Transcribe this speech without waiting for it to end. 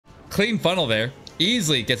clean funnel there.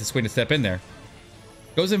 Easily gets his queen to step in there.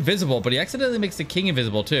 Goes invisible, but he accidentally makes the king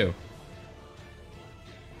invisible too.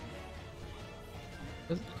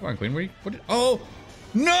 Come on, queen. Oh!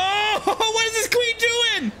 No! What is this queen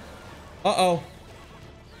doing? Uh-oh.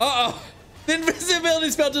 Uh-oh. The invisibility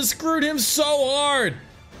spell just screwed him so hard.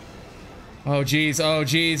 Oh, geez. Oh,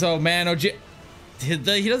 geez. Oh, man. Oh, geez. He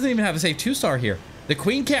doesn't even have a safe 2-star here. The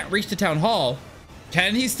queen can't reach the town hall.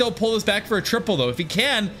 Can he still pull this back for a triple, though? If he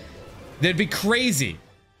can, that'd be crazy.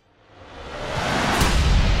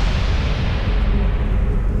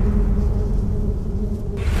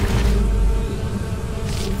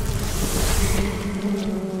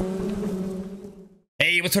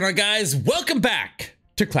 Hey, what's going on, guys? Welcome back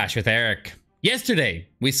to Clash with Eric. Yesterday,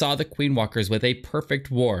 we saw the Queen Walkers with a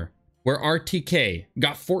perfect war, where RTK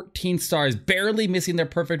got 14 stars, barely missing their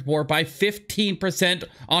perfect war by 15%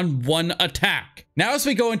 on one attack. Now, as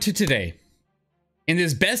we go into today, in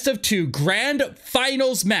this best of 2 grand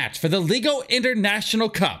finals match for the Ligo International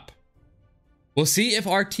Cup, we'll see if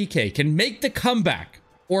RTK can make the comeback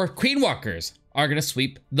or if Queen Walkers are going to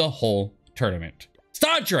sweep the whole tournament.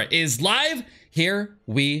 Stadra is live. Here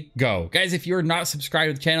we go. Guys, if you're not subscribed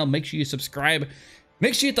to the channel, make sure you subscribe.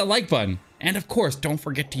 Make sure you hit the like button. And of course, don't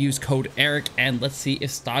forget to use code ERIC. And let's see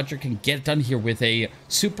if Stadra can get it done here with a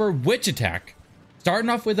super witch attack. Starting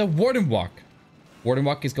off with a Warden Walk. Warden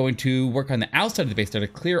Walk is going to work on the outside of the base there to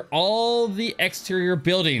clear all the exterior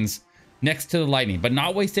buildings next to the lightning, but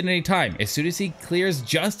not wasting any time. As soon as he clears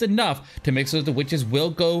just enough to make sure that the witches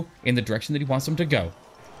will go in the direction that he wants them to go,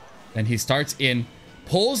 then he starts in,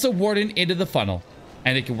 pulls the warden into the funnel,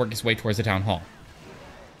 and it can work its way towards the town hall.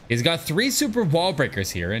 He's got 3 super wall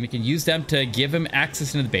breakers here, and he can use them to give him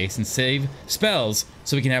access into the base and save spells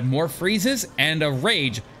so he can have more freezes and a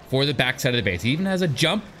rage for the backside of the base. He even has a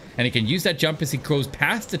jump, and he can use that jump as he goes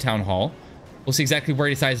past the town hall. We'll see exactly where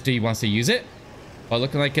he decides he wants to use it, but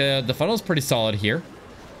looking like the funnel is pretty solid here.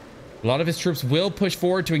 A lot of his troops will push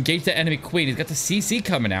forward to engage the enemy queen. He's got the CC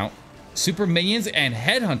coming out, super minions and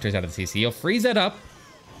headhunters out of the CC. He'll freeze that up.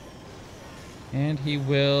 And he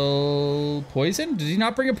will poison? Did he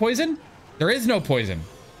not bring a poison? There is no poison.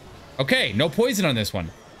 Okay, no poison on this one.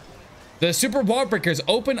 The super wall breakers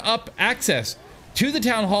open up access to the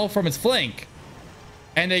town hall from its flank,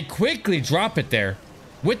 and they quickly drop it there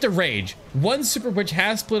with the rage. One super witch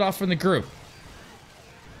has split off from the group.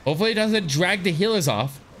 Hopefully it doesn't drag the healers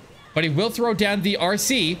off, but he will throw down the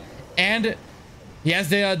RC, and he has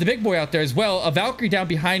the big boy out there as well. A Valkyrie down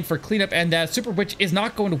behind for cleanup, and that Super Witch is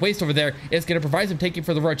not going to waste over there. It's going to provide some taking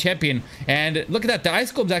for the Royal Champion. And look at that. The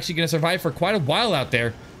Ice Golem's actually going to survive for quite a while out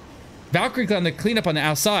there. Valkyrie on the cleanup on the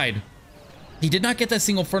outside. He did not get that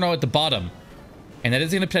single Inferno at the bottom. And that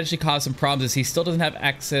is going to potentially cause some problems as he still doesn't have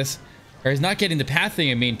access, or he's not getting the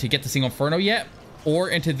pathing, to get the single Inferno yet, or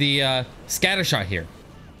into the scatter shot here.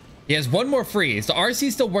 He has one more freeze. The RC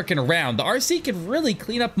is still working around. The RC can really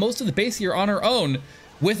clean up most of the base here on her own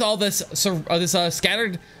with all this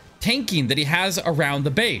scattered tanking that he has around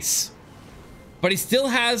the base. But he still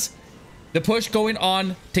has the push going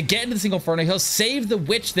on to get into the single Inferno. He'll save the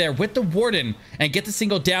witch there with the warden and get the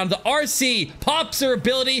single down. The RC pops her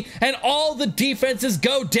ability and all the defenses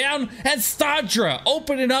go down, and Stadra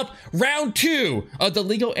opening up round 2 of the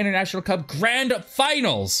Ligo International Cup Grand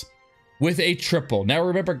Finals with a triple. Now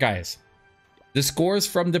remember, guys, the scores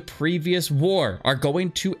from the previous war are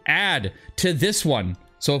going to add to this one.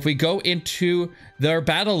 So if we go into their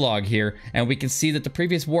battle log here, and we can see that the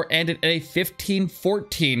previous war ended at a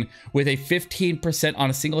 15-14 with a 15%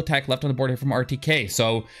 on a single attack left on the board here from RTK.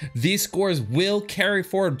 So these scores will carry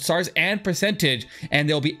forward stars and percentage, and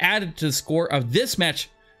they'll be added to the score of this match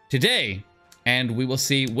today, and we will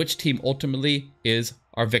see which team ultimately is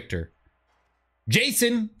our victor.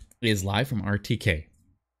 Jason is live from RTK,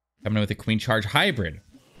 coming in with a Queen Charge Hybrid,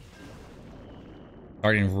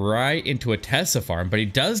 starting right into a Tessa farm, but he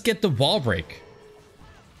does get the wall break.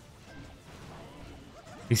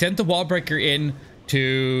 He sent the wall breaker in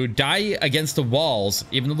to die against the walls,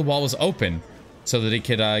 even though the wall was open, so that he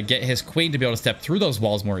could get his queen to be able to step through those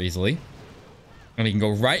walls more easily. And he can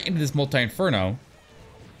go right into this multi-inferno.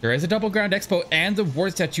 There is a double ground expo and the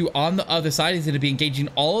ward statue on the other side. He's going to be engaging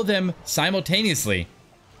all of them simultaneously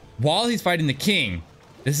while he's fighting the king.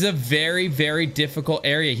 This is a very, very difficult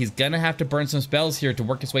area. He's gonna have to burn some spells here to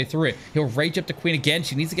work his way through it. He'll rage up the queen again.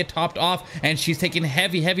 She needs to get topped off, and she's taking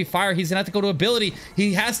heavy, heavy fire. He's gonna have to go to ability.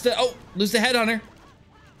 He has to, lose the head on her.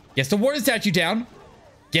 Gets the warden statue down.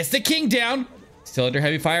 Gets the king down. Still under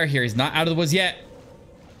heavy fire here. He's not out of the woods yet.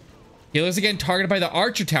 Healer's again targeted by the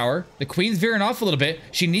archer tower. The queen's veering off a little bit.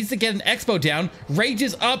 She needs to get an expo down.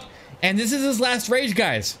 Rages up, and this is his last rage,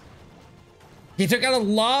 guys. He took out a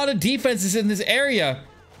lot of defenses in this area,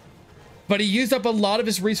 but he used up a lot of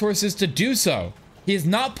his resources to do so. He has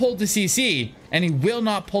not pulled the CC, and he will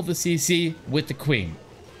not pull the CC with the queen.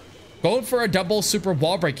 Going for a double super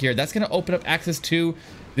wall break here. That's going to open up access to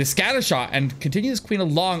the scatter shot and continue this queen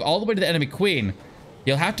along all the way to the enemy queen.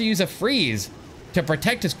 He'll have to use a freeze to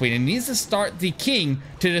protect his queen. He needs to start the king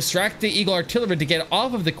to distract the eagle artillery to get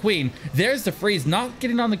off of the queen. There's the freeze, not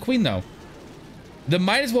getting on the queen though. The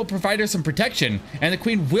might as well provide her some protection, and the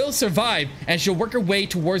queen will survive, and she'll work her way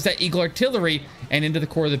towards that eagle artillery and into the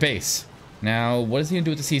core of the base. Now, what is he gonna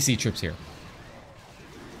do with the CC troops here?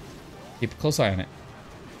 Keep a close eye on it.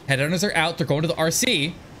 Headhunters are out. They're going to the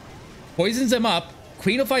RC. Poisons them up.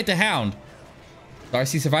 Queen will fight the hound. The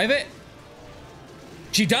RC survive it?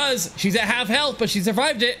 She does. She's at half health, but she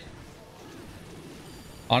survived it.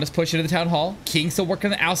 Honest push into the town hall. King still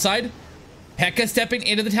working on the outside. P.E.K.K.A stepping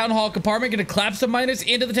into the town hall compartment. Gonna collapse the miners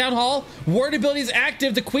into the town hall. Ward ability is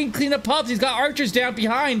active. The queen clean up pups. He's got archers down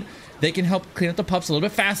behind. They can help clean up the pups a little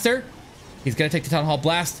bit faster. He's gonna take the town hall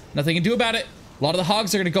blast. Nothing he can do about it. A lot of the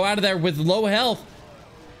hogs are gonna go out of there with low health.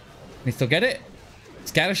 Can he still get it?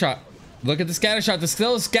 Scatter shot. Look at the scatter shot. There's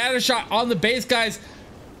still a scatter shot on the base, guys.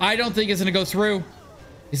 I don't think it's gonna go through.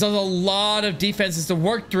 He still has a lot of defenses to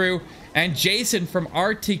work through. And Jason from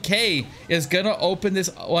RTK is gonna open this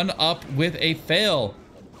one up with a fail.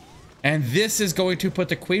 And this is going to put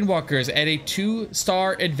the Queen Walkers at a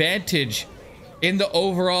 2-star advantage in the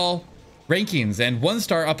overall rankings, and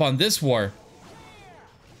 1-star up on this war.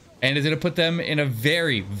 And is gonna put them in a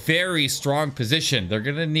very, very strong position. They're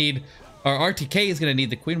gonna need, or RTK is gonna need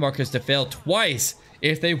the Queen Walkers to fail twice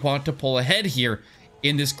if they want to pull ahead here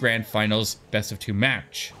in this grand finals best of 2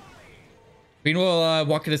 match. Queen will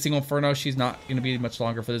walk into single inferno. She's not going to be much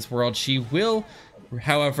longer for this world. She will,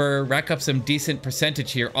 however, rack up some decent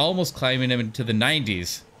percentage here, almost climbing him into the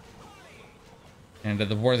 90s. And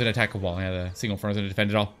the war is an attack a wall. Yeah, the single inferno is going to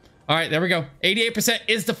defend it all. All right, there we go. 88%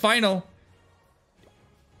 is the final.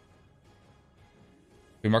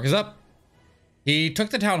 Queen Mark is up. He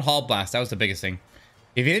took the town hall blast. That was the biggest thing.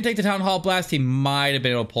 If he didn't take the town hall blast, he might have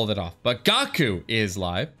been able to pull that off. But GAKU is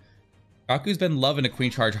live. GAKU's been loving a Queen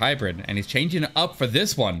Charge hybrid, and he's changing it up for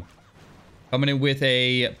this one. Coming in with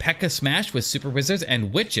a P.E.K.K.A smash with Super Wizards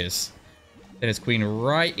and Witches. That is Queen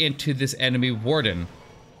right into this enemy Warden.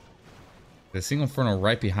 The single inferno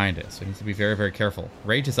right behind it, so he needs to be very, very careful.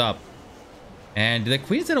 Rage is up. And the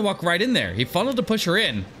Queen's gonna walk right in there. He funneled to push her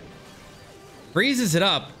in. Freezes it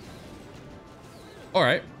up.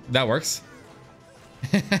 Alright, that works.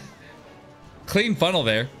 Clean funnel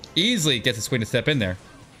there. Easily gets his Queen to step in there.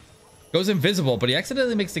 Goes invisible, but he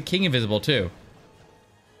accidentally makes the king invisible too.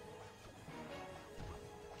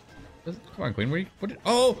 Come on, Queen.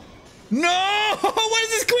 Oh! No! What is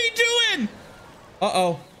this Queen doing?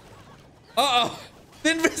 Uh-oh. Uh-oh.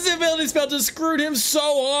 The invisibility spell just screwed him so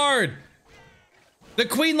hard. The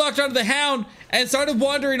Queen locked onto the hound and started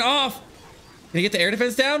wandering off. Can he get the air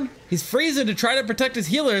defense down? He's freezing to try to protect his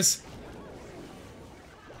healers.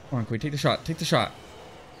 Come on, Queen. Take the shot. Take the shot.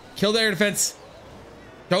 Kill the air defense.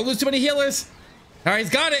 Don't lose too many healers. All right, he's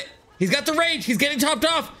got it. He's got the rage. He's getting topped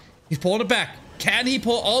off. He's pulling it back. Can he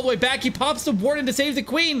pull all the way back? He pops the warden to save the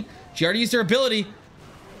queen. She already used her ability.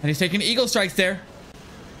 And he's taking eagle strikes there.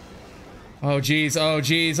 Oh, geez. Oh,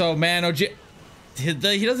 geez. Oh, man. Oh, geez. He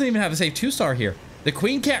doesn't even have a safe 2-star here. The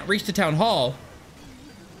queen can't reach the town hall.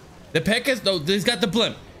 The P.E.K.K.A, no, he's got the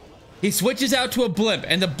blimp. He switches out to a blimp,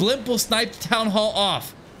 and the blimp will snipe the town hall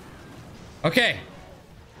off. Okay.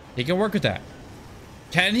 He can work with that.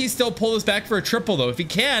 Can he still pull this back for a triple, though? If he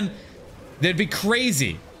can, that'd be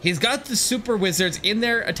crazy. He's got the super wizards in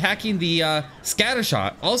there attacking the scatter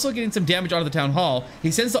shot, also getting some damage onto the town hall.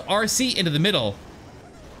 He sends the RC into the middle.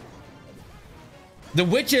 The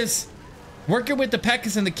witches working with the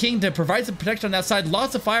P.E.K.K.A and the king to provide some protection on that side.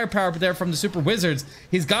 Lots of firepower there from the super wizards.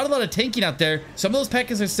 He's got a lot of tanking out there. Some of those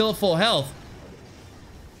P.E.K.K.As are still at full health.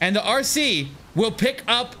 And the RC will pick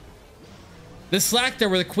up the slack there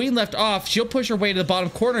where the queen left off. She'll push her way to the bottom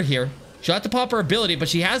corner here. She'll have to pop her ability, but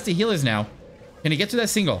she has the healers now. Can he get to that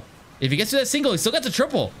single? If he gets to that single, he still got the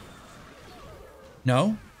triple.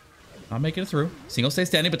 No. Not making it through. Single stays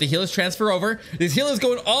standing, but the healers transfer over. These healers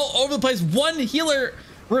going all over the place. One healer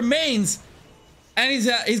remains. And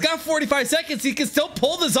he's got 45 seconds. He can still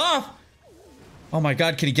pull this off. Oh my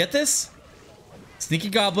god, can he get this? Sneaky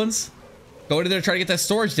goblins. Go to there to try to get that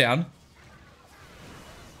storage down.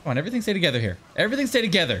 Come on, everything stay together here. Everything stay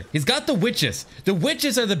together. He's got the witches. The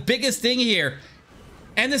witches are the biggest thing here.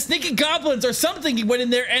 And the sneaky goblins or something. He went in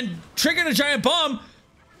there and triggered a giant bomb.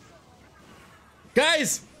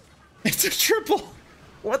 Guys, it's a triple.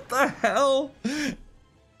 What the hell?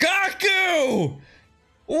 GAKU!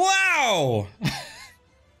 Wow!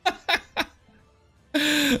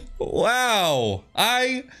 Wow.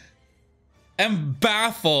 I am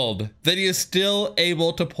baffled that he is still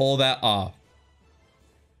able to pull that off.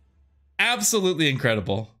 Absolutely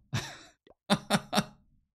incredible.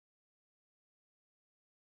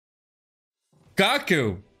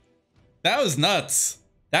 GAKU. That was nuts.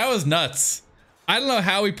 That was nuts. I don't know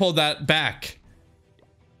how he pulled that back.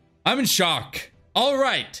 I'm in shock. All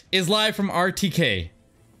right, is live from RTK.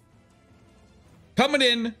 Coming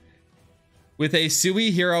in with a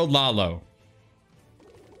Sui hero Lalo.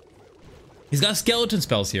 He's got skeleton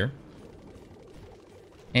spells here.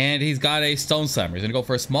 And he's got a stone slammer. He's gonna go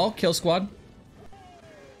for a small kill squad.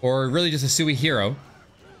 Or really just a Sui hero.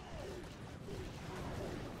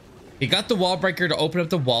 He got the wall breaker to open up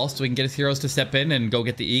the wall so he can get his heroes to step in and go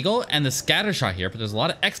get the eagle and the scatter shot here, but there's a lot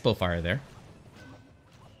of expo fire there.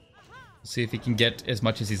 We'll see if he can get as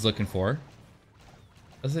much as he's looking for.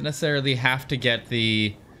 Doesn't necessarily have to get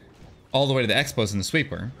the all the way to the expos in the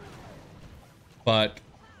sweeper, but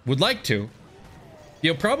would like to.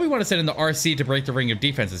 You'll probably want to send in the RC to break the ring of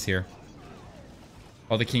defenses here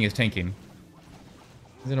while the king is tanking.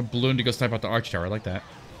 He's in a balloon to go snipe out the arch tower. I like that.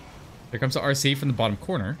 Here comes the RC from the bottom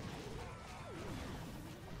corner.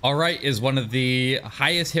 Alright is one of the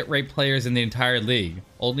highest hit rate players in the entire league,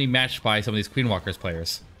 only matched by some of these Queen Walkers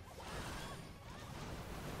players.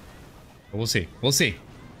 But we'll see. We'll see.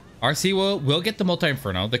 RC will get the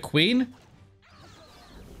multi-inferno. The Queen,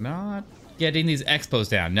 not getting these expos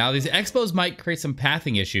down. Now, these expos might create some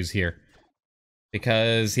pathing issues here,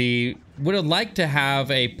 because he would have liked to have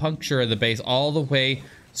a puncture of the base all the way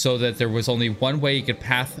so that there was only one way he could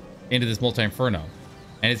path into this multi-inferno.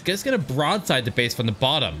 And it's just going to broadside the base from the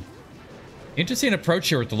bottom. Interesting approach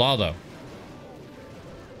here with the law, though.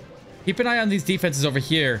 Keep an eye on these defenses over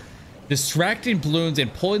here, distracting balloons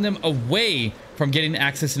and pulling them away from getting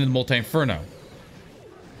access into the multi-inferno.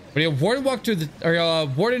 But he'll warden walk through the, or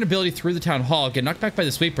warden ability through the town hall, get knocked back by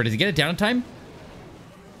the sweeper. Does he get it down in time?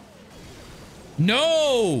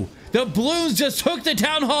 No! The balloons just took the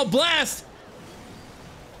town hall blast!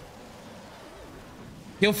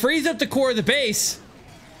 He'll freeze up the core of the base.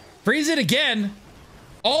 Freeze it again.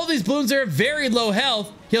 All these balloons are at very low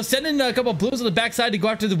health. He'll send in a couple of balloons on the backside to go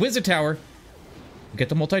after the wizard tower. Get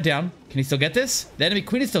the multi down. Can he still get this? The enemy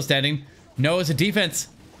queen is still standing. No, it's a defense.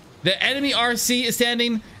 The enemy RC is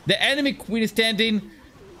standing. The enemy queen is standing.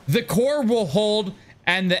 The core will hold.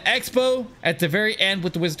 And the expo at the very end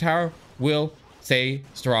with the wizard tower will stay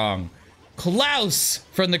strong. Klaus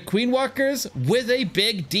from the Queen Walkers with a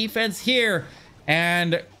big defense here.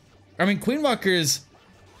 And, I mean, Queen Walkers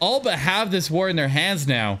all but have this war in their hands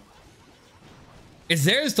now. It's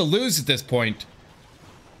theirs to lose at this point.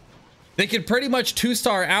 They could pretty much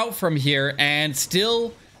 2-star out from here and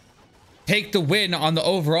still take the win on the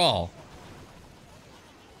overall.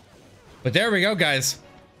 But there we go, guys.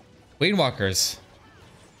 Queen Walkers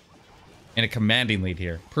in a commanding lead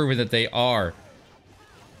here, proving that they are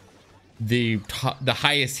the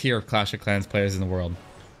highest tier of Clash of Clans players in the world.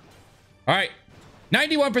 All right,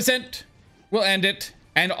 91%. We'll end it.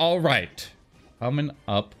 And all right, coming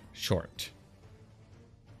up short.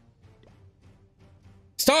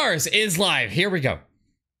 Stars is live. Here we go.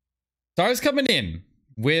 Stars coming in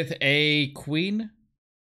with a queen.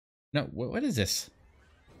 No, what is this?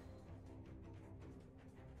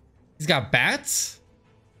 He's got bats.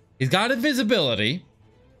 He's got invisibility.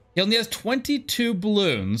 He only has 22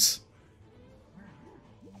 balloons.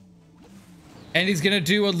 And he's going to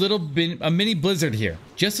do a mini blizzard here,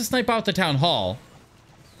 just to snipe out the town hall.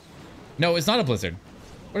 No, it's not a blizzard.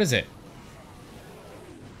 What is it?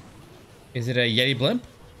 Is it a Yeti blimp?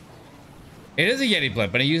 It is a Yeti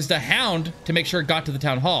blimp, and I used a hound to make sure it got to the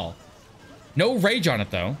town hall. No rage on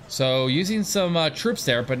it, though. So using some troops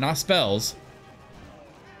there, but not spells.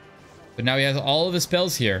 But now he has all of his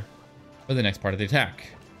spells here for the next part of the attack.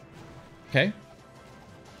 Okay.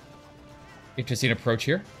 Interesting approach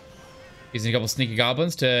here. Using a couple sneaky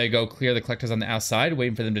goblins to go clear the collectors on the outside,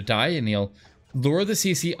 waiting for them to die, and he'll lure the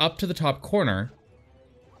CC up to the top corner.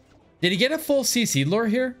 Did he get a full CC lure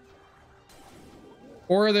here?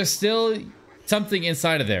 Or are there still something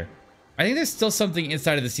inside of there? I think there's still something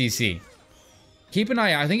inside of the CC. Keep an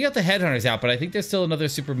eye out. I think you got the headhunters out, but I think there's still another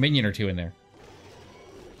super minion or two in there.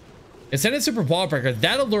 Instead of super wall breaker,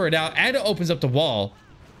 that'll lure it out, and it opens up the wall.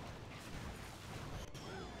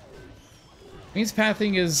 Means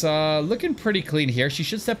pathing is looking pretty clean here. She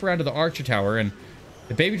should step around to the archer tower, and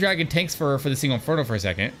the baby dragon tanks for the single inferno for a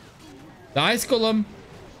second. The ice golem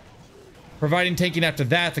providing tanking after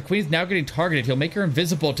that. The queen's now getting targeted. He'll make her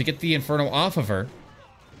invisible to get the inferno off of her.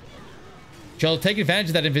 She'll take advantage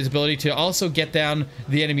of that invisibility to also get down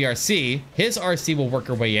the enemy RC. His RC will work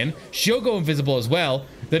her way in. She'll go invisible as well.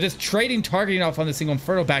 They're just trading targeting off on the single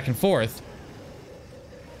Inferno back and forth.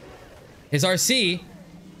 His RC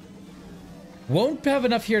won't have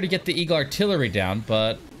enough here to get the Eagle Artillery down,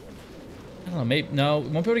 but I don't know, maybe, no,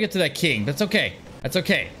 won't be able to get to that King. That's okay. That's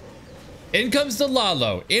okay. In comes the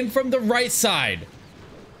Lalo, in from the right side.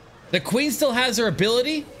 The Queen still has her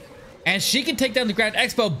ability, and she can take down the Grand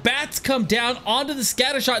Expo. Bats come down onto the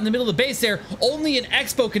scatter shot in the middle of the base there. Only an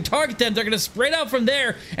Expo can target them. They're going to spread out from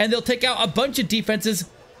there, and they'll take out a bunch of defenses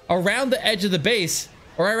around the edge of the base,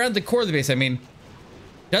 or around the core of the base, I mean.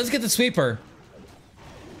 Does get the sweeper.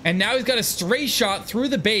 And now he's got a stray shot through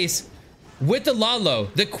the base with the Lalo.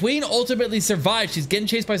 The Queen ultimately survives. She's getting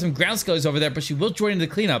chased by some ground skulls over there, but she will join in the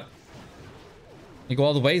cleanup. You go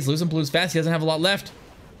all the way. He's losing blues fast. He doesn't have a lot left.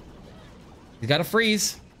 He's got a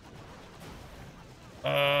freeze.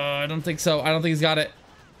 I don't think so. I don't think he's got it.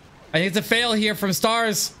 I think it's a fail here from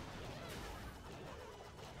Stars.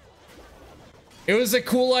 It was a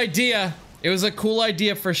cool idea. It was a cool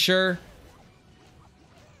idea for sure.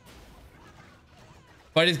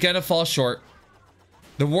 But he's gonna fall short.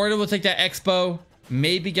 The Warden will take that Expo.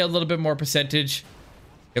 Maybe get a little bit more percentage.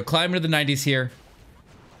 He'll climb into the 90s here.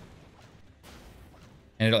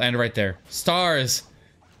 And it'll end right there. Stars.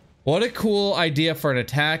 What a cool idea for an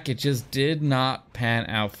attack. It just did not pan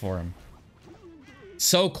out for him.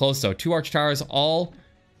 So close though. 2 Arch Towers, all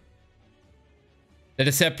that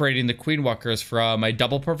is separating the Queen Walkers from a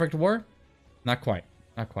double perfect war. Not quite.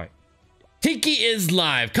 Not quite. Tiki is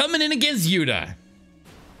live. Coming in against Yuta.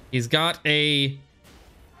 He's got a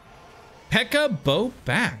P.E.K.K.A. bow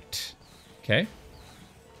backed. Okay.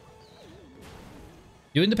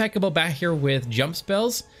 Doing the P.E.K.K.A. bow back here with jump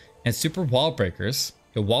spells and super wall breakers.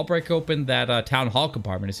 He'll wall break open that town hall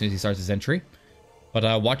compartment as soon as he starts his entry.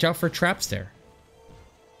 But watch out for traps there.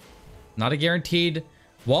 Not a guaranteed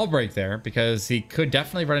wall break there because he could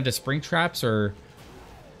definitely run into spring traps or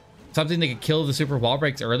something that could kill the super wall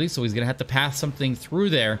breaks early. So he's going to have to pass something through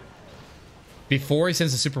there before he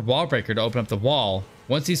sends the super wall breaker to open up the wall.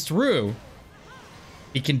 Once he's through,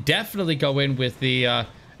 he can definitely go in with the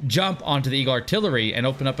jump onto the Eagle Artillery and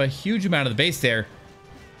open up a huge amount of the base there.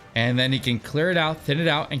 And then he can clear it out, thin it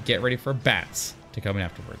out, and get ready for bats to come in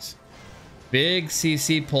afterwards. Big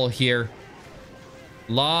CC pull here.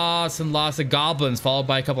 Lots and lots of goblins, followed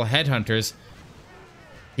by a couple of headhunters.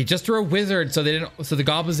 He just threw a wizard so the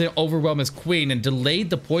goblins didn't overwhelm his queen and delayed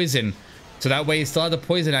the poison. So that way he still had the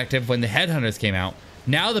poison active when the headhunters came out.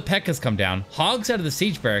 Now the P.E.K.K.A.'s come down. Hogs out of the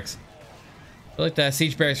siege barracks. I feel like that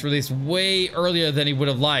siege barracks released way earlier than he would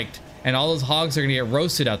have liked. And all those hogs are going to get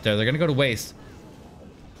roasted out there. They're going to go to waste.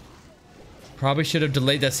 Probably should have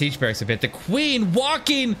delayed that siege barracks a bit. The Queen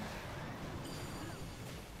walking.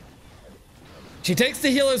 She takes the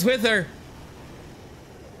healers with her.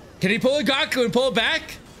 Can he pull a GAKU and pull it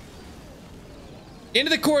back?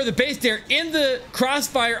 Into the core of the base there. In the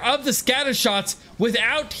crossfire of the scatter shots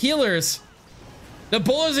without healers. The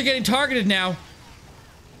bullets are getting targeted now.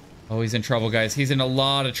 Oh, he's in trouble, guys. He's in a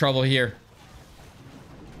lot of trouble here.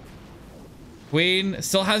 Queen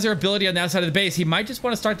still has her ability on the outside of the base. He might just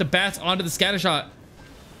want to start the bats onto the scatter shot.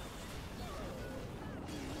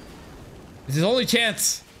 It's his only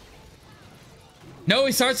chance. No,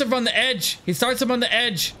 he starts him on the edge. He starts him on the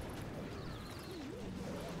edge.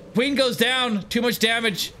 Queen goes down. Too much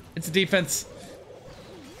damage. It's a defense.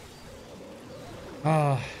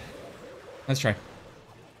 Let's try.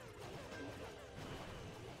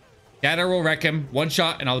 Scatter will wreck him. One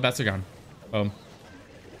shot and all the bats are gone. Boom.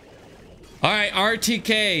 All right,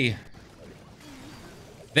 RTK.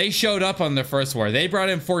 They showed up on their first war. They brought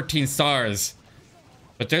in 14 stars.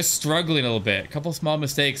 But they're struggling a little bit. A couple small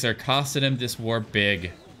mistakes are costing him this war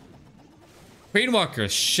big. Queen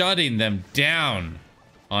Walker's shutting them down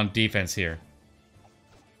on defense here.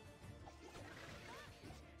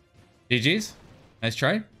 GG's. Nice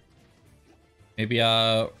try. Maybe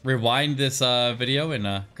rewind this video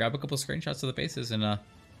and grab a couple screenshots of the bases and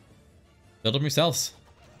build them yourselves.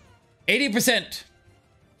 80%.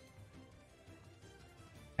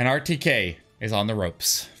 And RTK is on the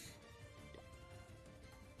ropes.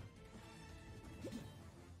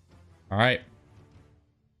 All right.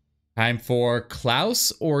 Time for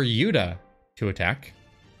Klaus or Yuta to attack.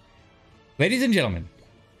 Ladies and gentlemen,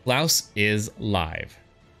 Klaus is live.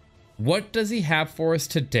 What does he have for us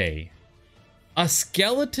today? A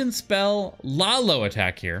skeleton spell Lalo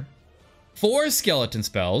attack here. 4 skeleton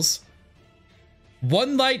spells.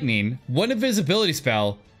 1 lightning, 1 invisibility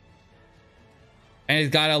spell. And he's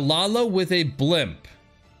got a Lalo with a blimp.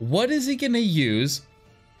 What is he going to use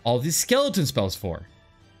all these skeleton spells for?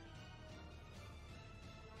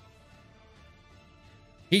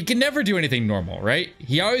 he can never do anything normal, right?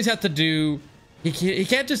 He always has to do... He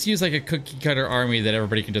can't just use like a cookie cutter army that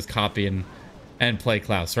everybody can just copy and play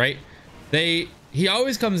Klaus, right? He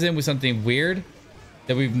always comes in with something weird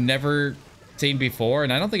that we've never seen before,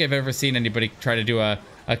 and I don't think I've ever seen anybody try to do a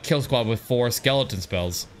kill squad with 4 skeleton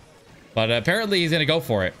spells. But apparently he's gonna go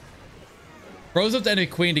for it. Throws up the enemy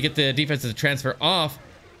queen to get the defense to transfer off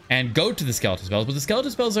and go to the skeleton spells, but the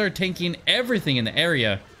skeleton spells are tanking everything in the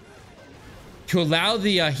area to allow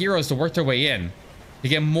the heroes to work their way in, to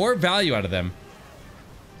get more value out of them.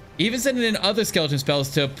 Even sending in other skeleton spells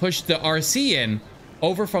to push the RC in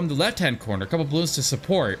over from the left-hand corner. A couple balloons to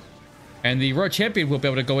support. And the Royal Champion will be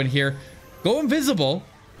able to go in here, go invisible,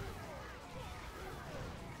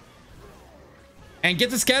 and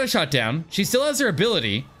get the scatter shot down. She still has her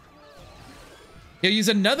ability. He'll use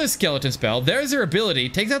another skeleton spell. There's her ability.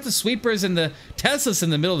 Takes out the sweepers and the Teslas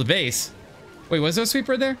in the middle of the base. Wait, was there a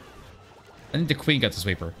sweeper there? I think the queen got the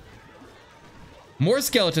sweeper. More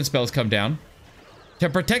skeleton spells come down to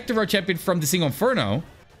protect the Royal Champion from the single Inferno.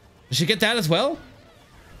 Does she get that as well?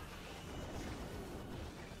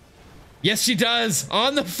 Yes, she does.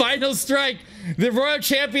 On the final strike, the Royal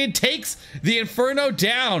Champion takes the Inferno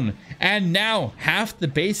down. And now half the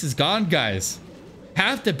base is gone, guys.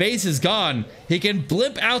 Half the base is gone. He can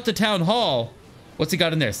blimp out the town hall. What's he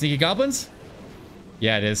got in there? Sneaky goblins?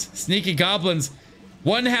 Yeah, it is. Sneaky goblins.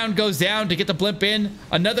 One hound goes down to get the blimp in.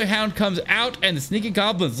 Another hound comes out, and the sneaky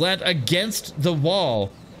goblins land against the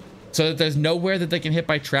wall so that there's nowhere that they can hit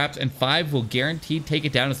by traps, and 5 will guaranteed take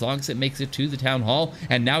it down as long as it makes it to the town hall.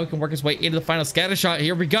 And now he can work his way into the final scatter shot.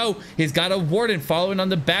 Here we go. He's got a warden following on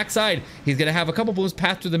the backside. He's gonna have a couple balloons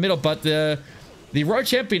pass through the middle, but the Royal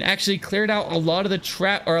Champion actually cleared out a lot of the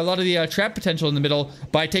trap, or a lot of the trap potential in the middle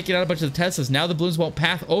by taking out a bunch of the Teslas. Now the balloons won't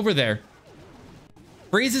path over there.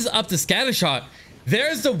 Freezes up the scatter shot.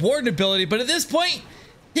 There's the warden ability, but at this point,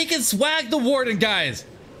 he can swag the warden, guys.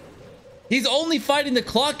 He's only fighting the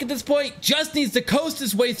clock at this point. Just needs to coast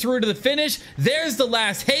his way through to the finish. There's the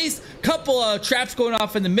last haste. Couple of traps going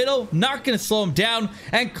off in the middle. Not going to slow him down.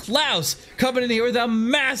 And Klaus coming in here with a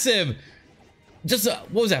massive, just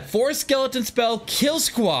what was that? 4 skeleton spell kill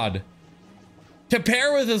squad to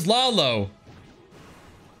pair with his Lalo.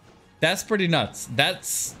 That's pretty nuts.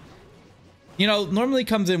 That's, you know, normally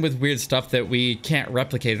comes in with weird stuff that we can't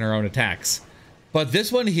replicate in our own attacks. But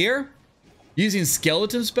this one here, using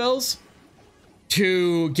skeleton spells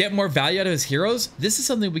to get more value out of his heroes, this is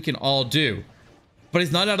something we can all do. But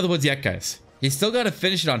he's not out of the woods yet, guys. He's still got to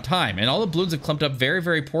finish it on time. And all the balloons have clumped up very,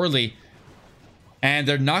 very poorly. And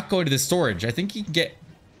they're not going to the storage. I think he can get,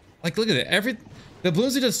 like, look at it. The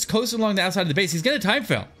balloons are just coasting along the outside of the base. He's going to time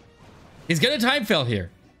fail. He's going to time fail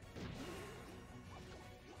here.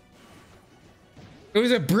 It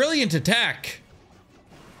was a brilliant attack,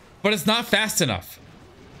 but it's not fast enough.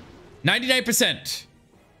 99%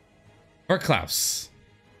 for Klaus.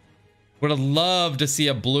 Would have loved to see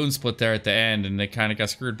a balloon split there at the end, and they kind of got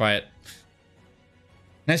screwed by it.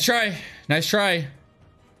 Nice try. Nice try.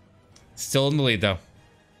 Still in the lead, though.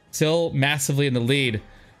 Still massively in the lead.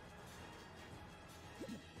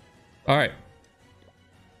 All right.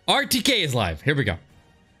 RTK is live. Here we go.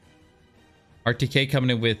 RTK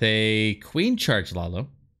coming in with a queen charge Lalo.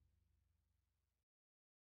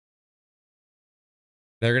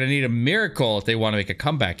 They're going to need a miracle if they want to make a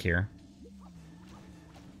comeback here.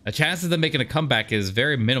 The chance of them making a comeback is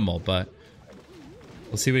very minimal, but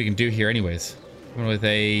we'll see what he can do here anyways. Going with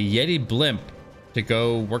a Yeti blimp to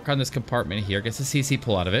go work on this compartment here. Gets the CC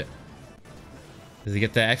pull out of it. Does he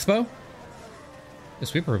get the Expo? The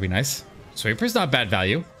sweeper would be nice. Sweeper's not bad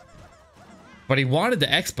value. But he wanted the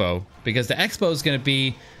Expo because the Expo is going to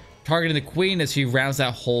be targeting the queen as she rounds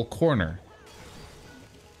that whole corner.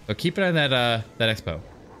 So keep an eye on that Expo.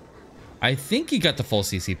 I think he got the full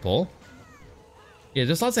CC pull. Yeah,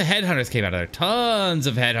 just lots of headhunters came out of there. Tons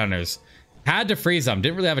of headhunters. Had to freeze them.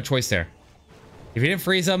 Didn't really have a choice there. If he didn't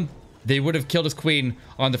freeze them, they would have killed his queen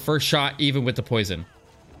on the first shot, even with the poison.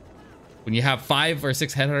 When you have 5 or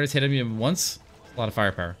 6 headhunters hit him at once, it's a lot of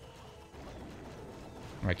firepower.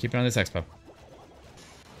 All right, keep an eye on this Expo.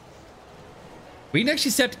 Queen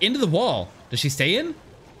actually stepped into the wall. Does she stay in?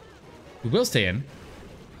 We will stay in.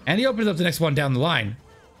 And he opens up the next one down the line.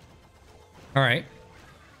 All right.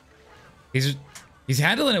 He's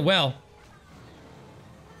handling it well.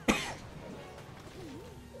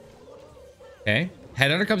 Okay.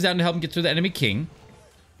 Headhunter comes down to help him get through the enemy king.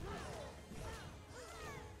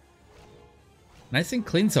 Nice and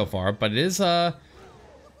clean so far, but it is a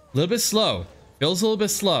little bit slow. Feels a little bit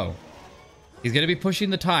slow. He's going to be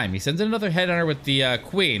pushing the time. He sends in another headhunter with the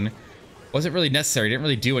queen. Wasn't really necessary. Didn't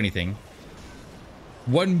really do anything.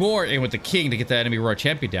 One more in with the king to get the enemy royal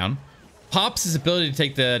champion down. Pops his ability to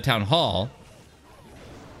take the town hall.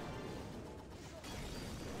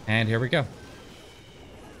 And here we go.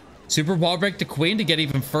 Super wall break to queen to get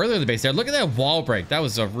even further in the base there. Look at that wall break. That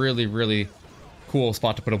was a really, really cool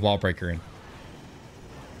spot to put a wall breaker in.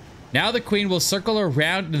 Now the queen will circle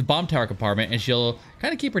around into the bomb tower compartment and she'll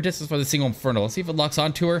kind of keep her distance for the single inferno. Let's see if it locks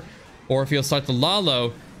onto her or if he'll start the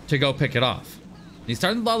Lalo to go pick it off. He's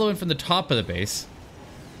starting the Lalo in from the top of the base.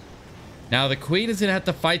 Now the queen is going to have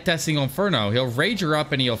to fight that single inferno. He'll rage her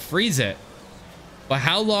up and he'll freeze it. But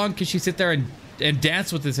how long can she sit there and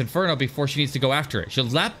dance with this inferno before she needs to go after it?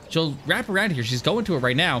 She'll wrap around here. She's going to it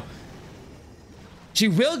right now. She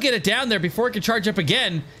will get it down there before it can charge up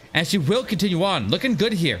again, and she will continue on. Looking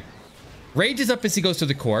good here. Rage is up as he goes to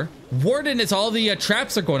the core. Warden is all the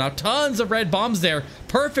traps are going out. Tons of red bombs there.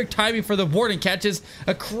 Perfect timing for the Warden. Catches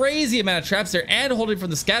a crazy amount of traps there and holding from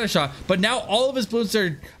the scatter shot. But now all of his balloons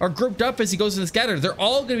are grouped up as he goes to the scatter. They're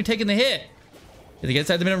all going to be taking the hit. Did they get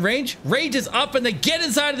inside the minimum range? Rage is up and they get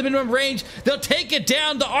inside of the minimum range. They'll take it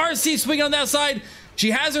down. The RC swinging on that side.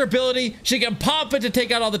 She has her ability. She can pop it to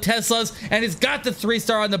take out all the Teslas. And it's got the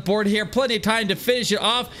 3-star on the board here. Plenty of time to finish it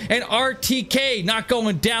off. And RTK not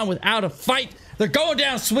going down without a fight. They're going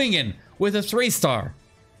down swinging with a 3-star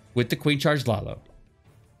with the Queen Charge Lalo.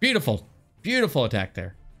 Beautiful, beautiful attack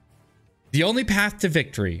there. The only path to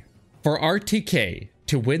victory for RTK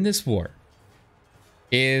to win this war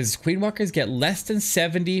is Queen Walkers get less than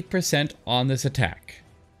 70% on this attack.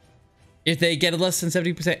 If they get a less than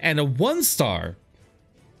 70% and a 1-star,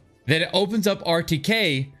 then it opens up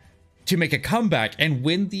RTK to make a comeback and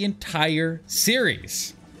win the entire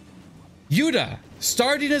series. Yuta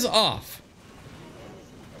starting us off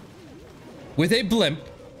with a blimp,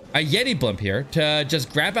 a Yeti blimp here, to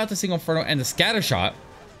just grab out the single inferno and the scatter shot.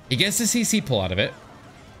 He gets the CC pull out of it.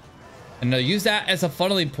 And they'll use that as a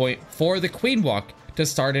funneling point for the Queen Walk to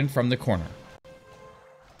start in from the corner.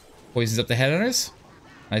 Poisons up the headhunters.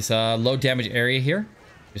 Nice low damage area here.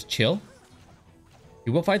 Just chill. He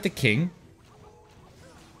will fight the king.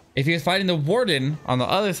 If he was fighting the warden on the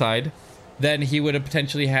other side, then he would have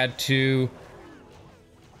potentially had to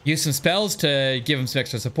use some spells to give him some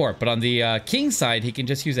extra support. But on the king side, he can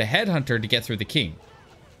just use a headhunter to get through the king.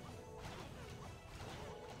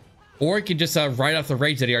 Or he can just ride off the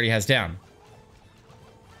rage that he already has down.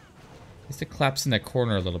 He has to collapse in that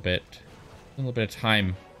corner a little bit. A little bit of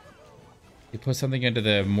time. He puts something into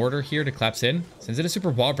the mortar here to collapse in. Sends it a super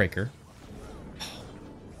wall breaker.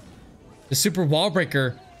 The super wall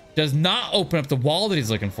breaker does not open up the wall that he's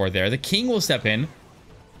looking for there. The king will step in.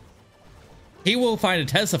 He will find a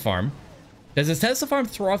Tesla farm. Does his Tesla farm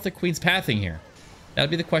throw off the queen's pathing here? That'll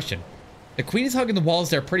be the question. The queen is hugging the walls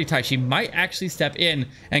there pretty tight. She might actually step in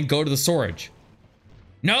and go to the storage.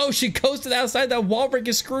 No, she goes to the outside. That wall break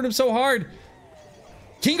is screwing him so hard.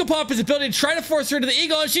 King will pop his ability to try to force her into the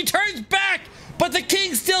eagle, and she turns back, but the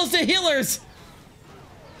king steals the healers.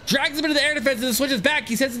 Drags him into the air defense and then switches back.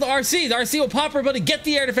 He sends it to the RC. The RC will pop her ability, get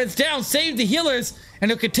the air defense down, save the healers, and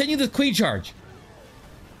he'll continue the queen charge.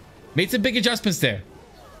 Made some big adjustments there.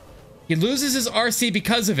 He loses his RC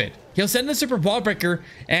because of it. He'll send a super wall breaker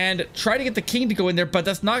and try to get the king to go in there, but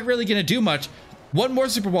that's not really going to do much. One more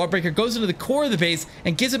super wall breaker goes into the core of the base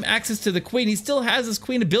and gives him access to the queen. He still has his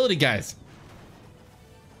queen ability, guys.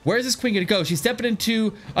 Where's this queen going to go? She's stepping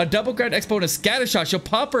into a double ground expo and a scatter shot. She'll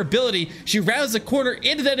pop her ability. She rounds the corner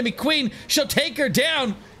into the enemy queen. She'll take her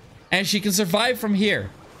down, and she can survive from here.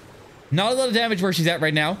 Not a lot of damage where she's at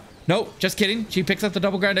right now. Nope, just kidding. She picks up the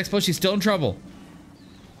double ground expo. She's still in trouble.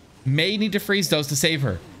 May need to freeze those to save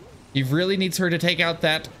her. He really needs her to take out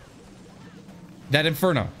that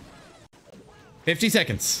inferno. 50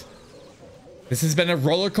 seconds. This has been a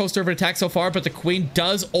roller coaster of an attack so far, but the queen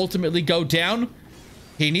does ultimately go down.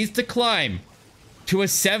 He needs to climb to a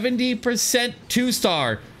 70%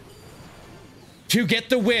 2-star to get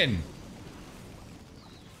the win.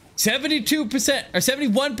 72% or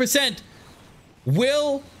 71%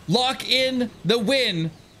 will lock in the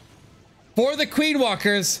win for the Queen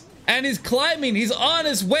Walkers, and he's climbing. He's on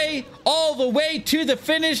his way all the way to the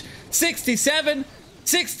finish. 67,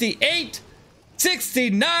 68,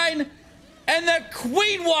 69. And the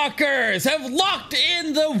Queen Walkers have locked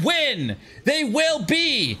in the win. They will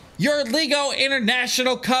be your Ligo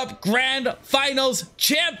International Cup Grand Finals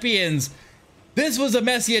champions. This was a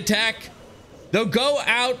messy attack. They'll go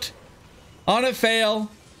out on a fail,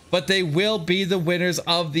 but they will be the winners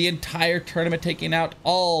of the entire tournament, taking out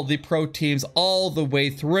all the pro teams all the way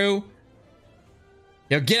through.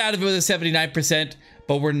 They'll get out of it with a 79%,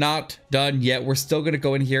 but we're not done yet. We're still going to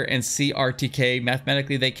go in here and see RTK.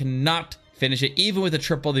 Mathematically, they cannot finish it. Even with a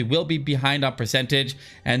triple, they will be behind on percentage.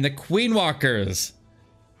 And the Queen Walkers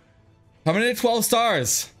coming in at 12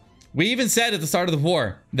 stars. We even said at the start of the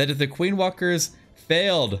war that if the Queen Walkers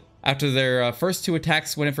failed after their first 2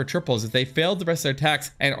 attacks went in for triples, if they failed the rest of their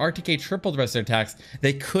attacks and RTK tripled the rest of their attacks,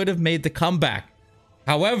 they could have made the comeback.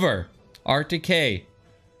 However, RTK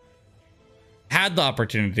had the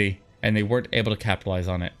opportunity and they weren't able to capitalize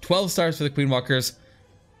on it. 12 stars for the Queen Walkers.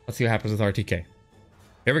 Let's see what happens with RTK.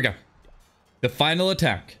 Here we go. The final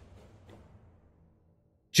attack.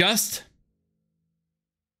 Just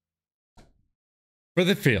for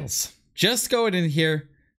the feels. Just going in here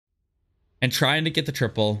and trying to get the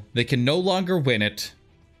triple. They can no longer win it.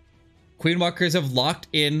 Queen Walkers have locked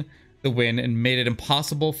in the win and made it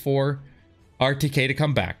impossible for RTK to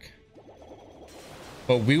come back.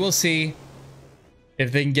 But we will see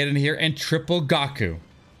if they can get in here and triple GAKU.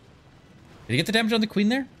 Did he get the damage on the Queen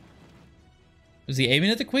there? Was he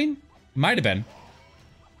aiming at the Queen? Might have been.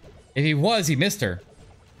 If he was, he missed her.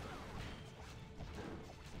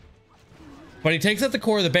 But he takes out the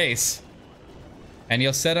core of the base. And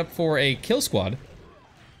he'll set up for a kill squad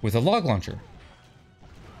with a log launcher.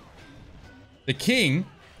 The King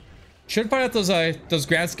should find out those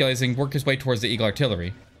ground skellies and work his way towards the Eagle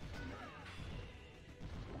Artillery.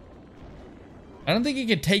 I don't think he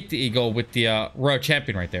can take the Eagle with the Royal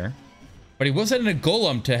Champion right there. But he will send in a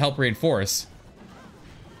Golem to help reinforce.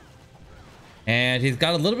 And he's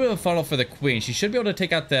got a little bit of a funnel for the Queen. She should be able to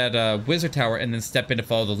take out that Wizard Tower and then step in to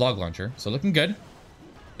follow the log launcher. So looking good.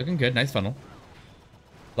 Looking good. Nice funnel.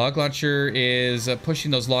 Log launcher is pushing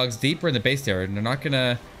those logs deeper in the base area. And they're not going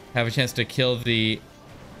to have a chance to kill the...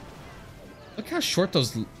 Look how short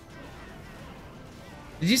those...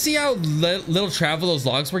 Did you see how little travel those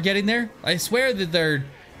logs were getting there? I swear that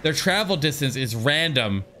their travel distance is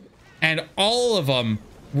random. And all of them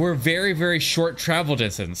were very, very short travel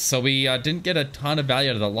distance. So we didn't get a ton of value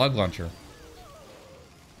out of the log launcher.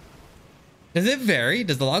 Does it vary?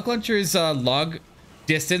 Does the log launcher's log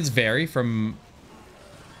distance vary from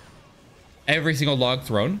every single log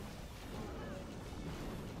thrown?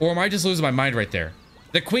 Or am I just losing my mind right there?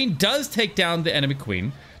 The Queen does take down the enemy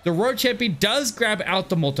Queen. The Royal Champion does grab out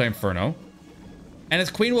the Multi-Inferno. And his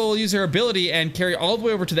Queen will use her ability and carry all the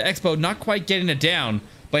way over to the Expo, not quite getting it down.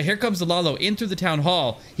 But here comes the Lalo in through the Town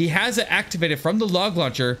Hall. He has it activated from the log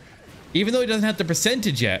launcher. Even though he doesn't have the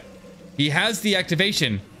percentage yet, he has the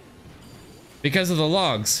activation because of the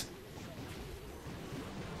logs.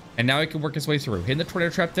 And now he can work his way through. Hitting the tornado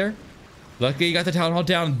trap there. Luckily he got the Town Hall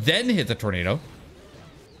down, then hit the tornado.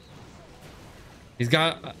 He's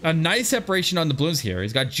got a nice separation on the balloons here.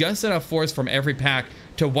 He's got just enough force from every pack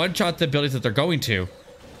to one-shot the abilities that they're going to.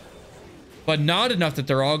 But not enough that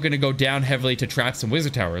they're all going to go down heavily to traps and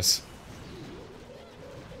Wizard Towers.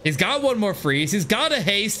 He's got one more freeze. He's got a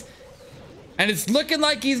haste. And it's looking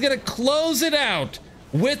like he's going to close it out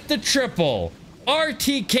with the triple.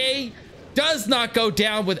 RTK does not go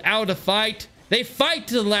down without a fight. They fight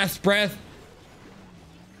to the last breath.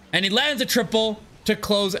 And he lands a triple to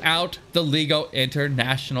close out the Ligo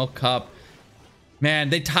International Cup. Man,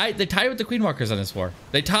 they tied with the Queen Walkers on this war.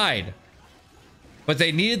 They tied. But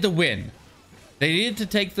they needed the win. They needed to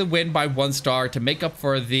take the win by 1 star to make up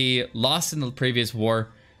for the loss in the previous war.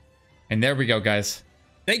 And there we go, guys.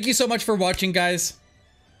 Thank you so much for watching, guys.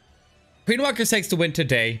 Queen Walkers takes the win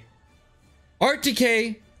today.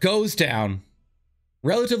 RTK goes down.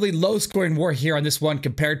 Relatively low scoring war here on this one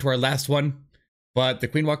compared to our last one. But the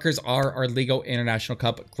Queen Walkers are our Ligo International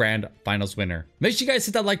Cup Grand Finals winner. Make sure you guys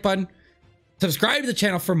hit that like button. Subscribe to the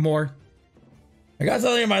channel for more. I got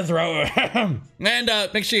something in my throat. And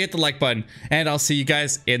make sure you hit the like button. And I'll see you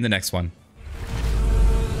guys in the next one.